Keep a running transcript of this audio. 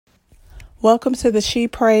Welcome to the She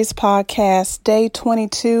Prays podcast, day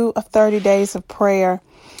 22 of 30 days of prayer.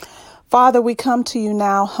 Father, we come to you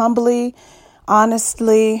now humbly,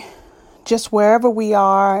 honestly, just wherever we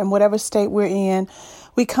are and whatever state we're in.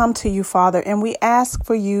 We come to you, Father, and we ask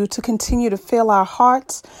for you to continue to fill our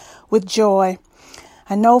hearts with joy.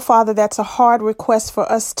 I know, Father, that's a hard request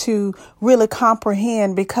for us to really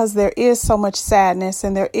comprehend because there is so much sadness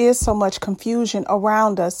and there is so much confusion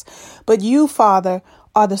around us. But you, Father,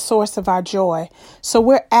 are the source of our joy. So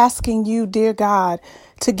we're asking you, dear God,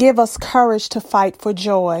 to give us courage to fight for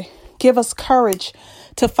joy. Give us courage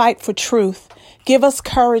to fight for truth. Give us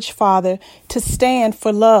courage, Father, to stand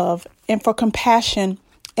for love and for compassion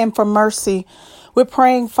and for mercy. We're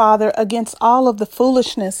praying, Father, against all of the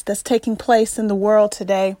foolishness that's taking place in the world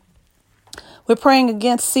today. We're praying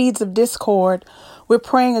against seeds of discord. We're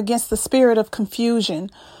praying against the spirit of confusion.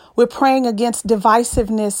 We're praying against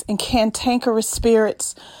divisiveness and cantankerous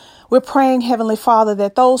spirits. We're praying, Heavenly Father,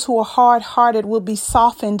 that those who are hard-hearted will be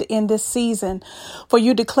softened in this season. For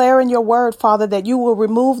you declare in your word, Father, that you will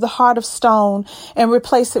remove the heart of stone and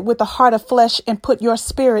replace it with the heart of flesh and put your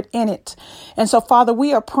spirit in it. And so, Father,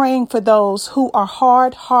 we are praying for those who are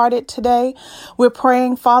hard-hearted today. We're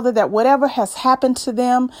praying, Father, that whatever has happened to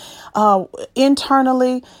them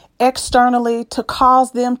internally, externally, to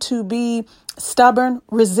cause them to be stubborn,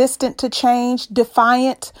 resistant to change,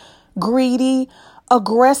 defiant, greedy,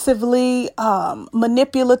 aggressively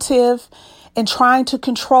manipulative, and trying to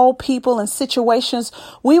control people and situations.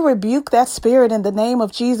 We rebuke that spirit in the name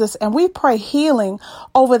of Jesus, and we pray healing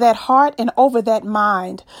over that heart and over that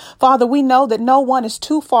mind. Father, we know that no one is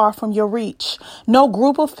too far from your reach. No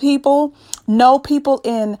group of people, no people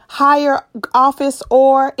in higher office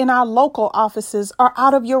or in our local offices are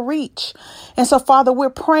out of your reach. And so, Father, we're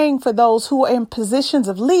praying for those who are in positions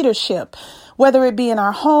of leadership, whether it be in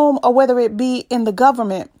our home or whether it be in the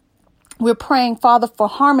government. We're praying, Father, for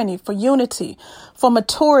harmony, for unity, for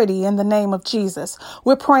maturity in the name of Jesus.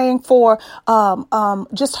 We're praying for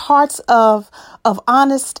just hearts of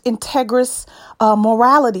honest, integrous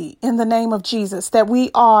morality in the name of Jesus, that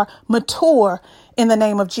we are mature in the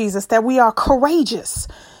name of Jesus, that we are courageous,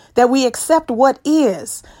 that we accept what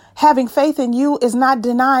is. Having faith in you is not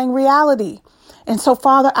denying reality. And so,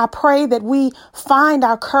 Father, I pray that we find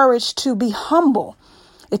our courage to be humble.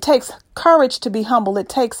 It takes courage to be humble. It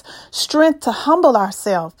takes strength to humble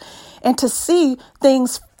ourselves and to see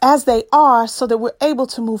things as they are so that we're able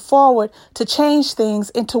to move forward to change things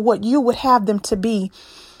into what you would have them to be.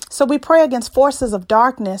 So we pray against forces of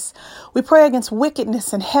darkness. We pray against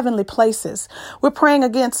wickedness in heavenly places. We're praying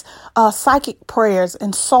against psychic prayers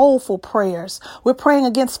and soulful prayers. We're praying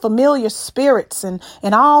against familiar spirits and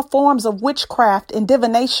all forms of witchcraft and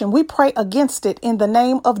divination. We pray against it in the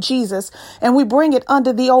name of Jesus, and we bring it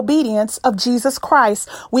under the obedience of Jesus Christ.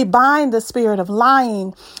 We bind the spirit of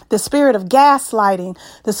lying, the spirit of gaslighting,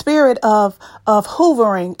 the spirit of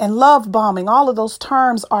hoovering and love bombing. All of those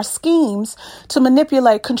terms are schemes to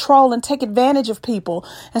manipulate, control, and take advantage of people.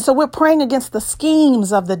 And so we're praying against the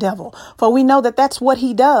schemes of the devil, for we know that that's what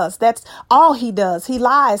he does. That's all he does. He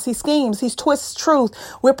lies, he schemes, he twists truth.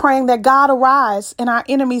 We're praying that God arise and our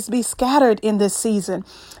enemies be scattered in this season,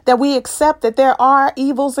 that we accept that there are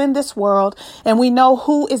evils in this world, and we know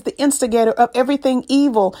who is the instigator of everything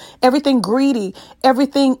evil, everything greedy,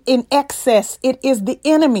 everything in excess. It is the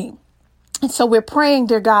enemy. And so we're praying,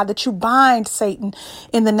 dear God, that you bind Satan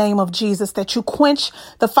in the name of Jesus, that you quench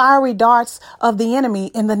the fiery darts of the enemy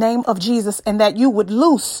in the name of Jesus, and that you would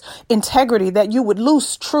loose integrity, that you would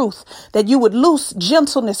loose truth, that you would loose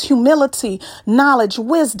gentleness, humility, knowledge,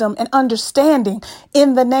 wisdom, and understanding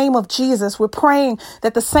in the name of Jesus. We're praying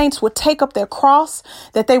that the saints would take up their cross,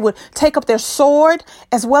 that they would take up their sword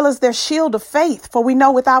as well as their shield of faith. For we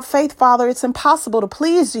know without faith, Father, it's impossible to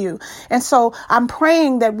please you. And so I'm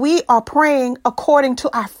praying that we are praying according to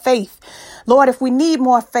our faith. Lord, if we need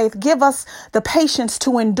more faith, give us the patience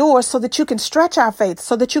to endure so that you can stretch our faith,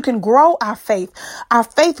 so that you can grow our faith. Our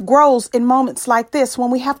faith grows in moments like this,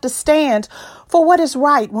 when we have to stand for what is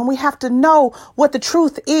right, when we have to know what the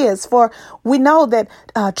truth is. For we know that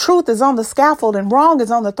truth is on the scaffold and wrong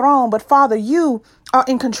is on the throne. But Father, you are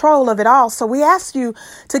in control of it all. So we ask you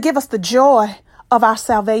to give us the joy of our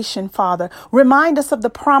salvation, Father. Remind us of the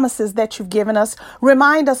promises that you've given us.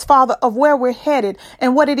 Remind us, Father, of where we're headed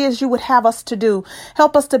and what it is you would have us to do.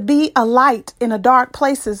 Help us to be a light in dark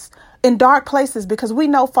places, because we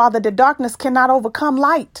know, Father, that darkness cannot overcome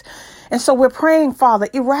light. And so we're praying, Father,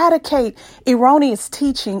 eradicate erroneous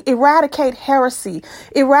teaching, eradicate heresy,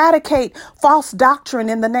 eradicate false doctrine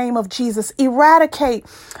in the name of Jesus, eradicate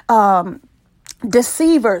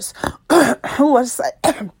deceivers who are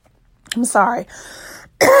I'm sorry.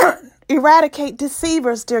 Eradicate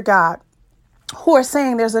deceivers, dear God, who are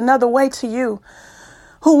saying there's another way to you,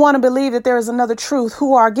 who want to believe that there is another truth,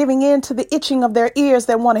 who are giving in to the itching of their ears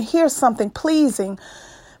that want to hear something pleasing.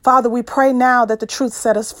 Father, we pray now that the truth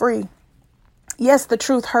set us free. Yes, the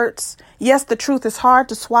truth hurts. Yes, the truth is hard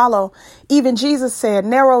to swallow. Even Jesus said,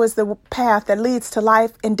 narrow is the path that leads to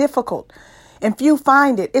life and difficult, and few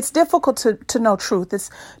find it. It's difficult to know truth.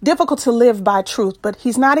 It's difficult to live by truth, but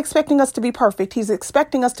he's not expecting us to be perfect. He's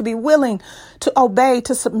expecting us to be willing to obey,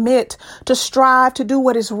 to submit, to strive, to do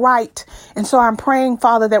what is right. And so I'm praying,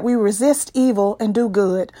 Father, that we resist evil and do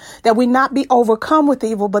good, that we not be overcome with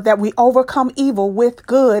evil, but that we overcome evil with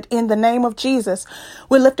good in the name of Jesus.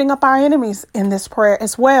 We're lifting up our enemies in this prayer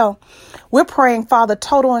as well. We're praying, Father,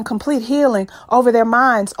 total and complete healing over their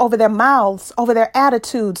minds, over their mouths, over their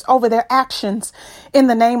attitudes, over their actions in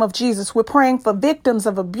the name of Jesus. We're praying for victims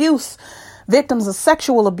of abuse, victims of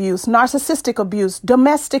sexual abuse, narcissistic abuse,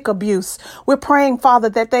 domestic abuse. We're praying, Father,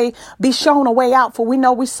 that they be shown a way out, for we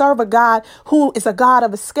know we serve a God who is a God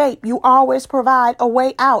of escape. You always provide a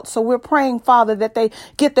way out. So we're praying, Father, that they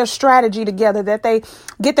get their strategy together, that they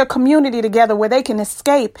get their community together where they can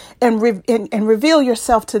escape and reveal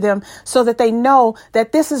yourself to them so that they know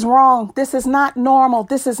that this is wrong. This is not normal.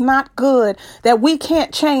 This is not good, that we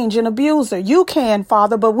can't change an abuser. You can,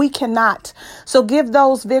 Father, but we cannot. So give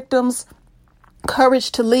those victims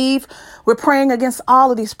courage to leave. We're praying against all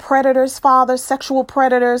of these predators, Father, sexual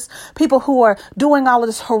predators, people who are doing all of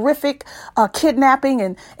this horrific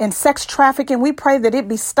kidnapping and sex trafficking. We pray that it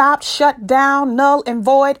be stopped, shut down, null and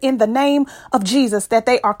void in the name of Jesus, that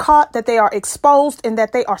they are caught, that they are exposed, and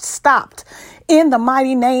that they are stopped. In the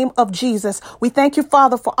mighty name of Jesus, we thank you,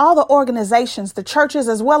 Father, for all the organizations, the churches,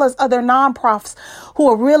 as well as other nonprofits who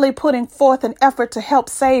are really putting forth an effort to help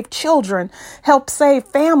save children, help save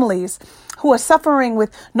families who are suffering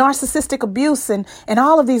with narcissistic abuse and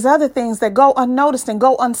all of these other things that go unnoticed and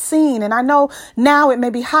go unseen. And I know now it may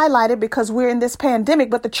be highlighted because we're in this pandemic,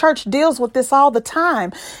 but the church deals with this all the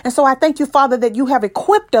time. And so I thank you, Father, that you have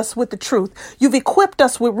equipped us with the truth. You've equipped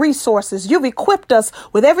us with resources. You've equipped us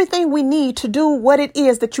with everything we need to do what it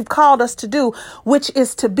is that you've called us to do, which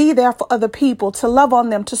is to be there for other people, to love on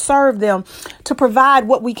them, to serve them, to provide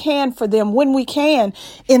what we can for them when we can,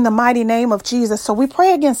 in the mighty name of Jesus. So we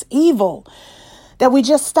pray against evil, that we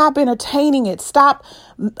just stop entertaining it, stop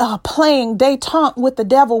playing détente with the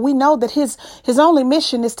devil. We know that his only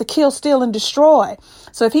mission is to kill, steal, and destroy.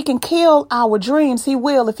 So if he can kill our dreams, he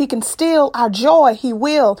will. If he can steal our joy, he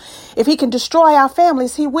will. If he can destroy our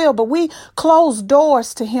families, he will. But we close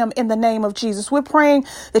doors to him in the name of Jesus. We're praying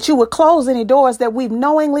that you would close any doors that we've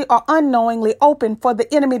knowingly or unknowingly opened for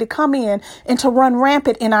the enemy to come in and to run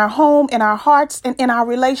rampant in our home, in our hearts, and in our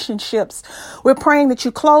relationships. We're praying that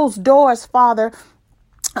you close doors, Father,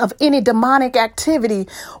 of any demonic activity,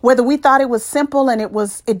 whether we thought it was simple and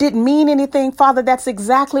it didn't mean anything. Father, that's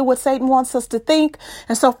exactly what Satan wants us to think.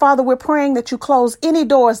 And so, Father, we're praying that you close any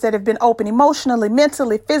doors that have been open emotionally,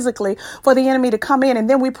 mentally, physically, for the enemy to come in. And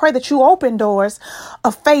then we pray that you open doors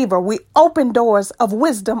of favor. We open doors of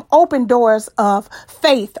wisdom, open doors of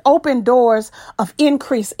faith, open doors of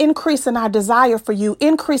increase in our desire for you,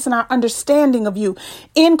 increase in our understanding of you,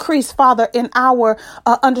 increase, Father, in our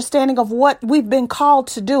understanding of what we've been called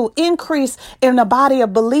to do, increase in a body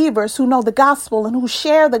of believers who know the gospel and who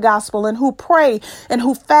share the gospel and who pray and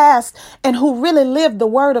who fast and who really live the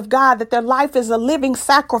word of God, that their life is a living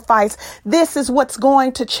sacrifice. This is what's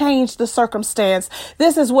going to change the circumstance.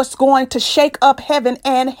 This is what's going to shake up heaven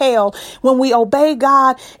and hell when we obey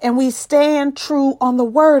God and we stand true on the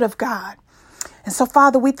word of God. And so,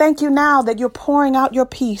 Father, we thank you now that you're pouring out your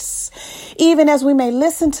peace, even as we may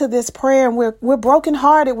listen to this prayer and we're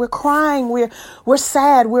brokenhearted, we're crying, we're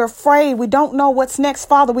sad, we're afraid, we don't know what's next.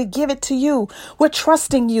 Father, we give it to you. We're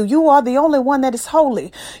trusting you. You are the only one that is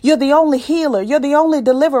holy. You're the only healer. You're the only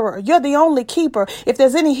deliverer. You're the only keeper. If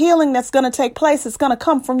there's any healing that's going to take place, it's going to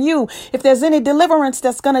come from you. If there's any deliverance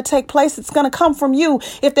that's going to take place, it's going to come from you.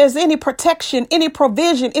 If there's any protection, any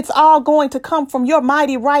provision, it's all going to come from your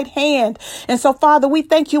mighty right hand. And so, Father, we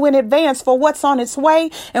thank you in advance for what's on its way.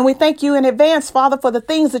 And we thank you in advance, Father, for the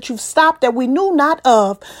things that you've stopped that we knew not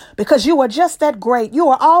of, because you are just that great. You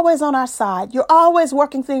are always on our side. You're always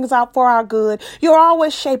working things out for our good. You're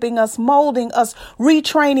always shaping us, molding us,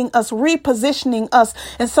 retraining us, repositioning us.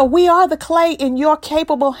 And so we are the clay in your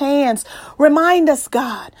capable hands. Remind us,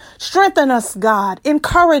 God. Strengthen us, God.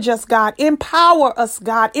 Encourage us, God. Empower us,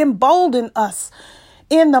 God. Embolden us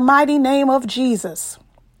in the mighty name of Jesus.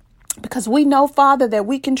 Because we know, Father, that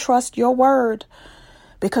we can trust your word,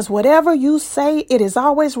 because whatever you say, it is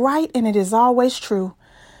always right and it is always true.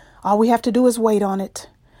 All we have to do is wait on it.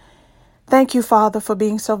 Thank you, Father, for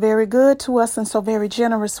being so very good to us and so very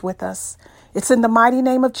generous with us. It's in the mighty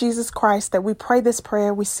name of Jesus Christ that we pray this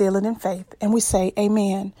prayer, we seal it in faith, and we say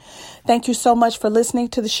amen. Thank you so much for listening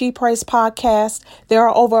to the She Prays podcast. There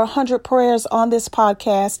are over 100 prayers on this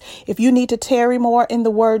podcast. If you need to tarry more in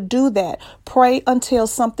the word, do that. Pray until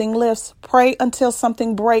something lifts. Pray until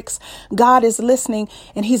something breaks. God is listening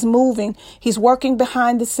and he's moving. He's working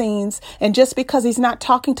behind the scenes. And just because he's not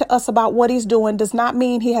talking to us about what he's doing does not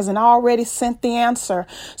mean he hasn't already sent the answer.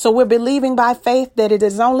 So we're believing by faith that it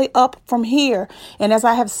is only up from here. And as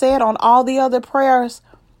I have said on all the other prayers,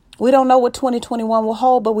 we don't know what 2021 will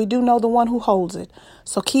hold, but we do know the one who holds it.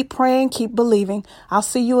 So keep praying, keep believing. I'll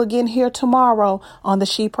see you again here tomorrow on the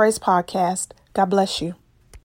She Prays podcast. God bless you.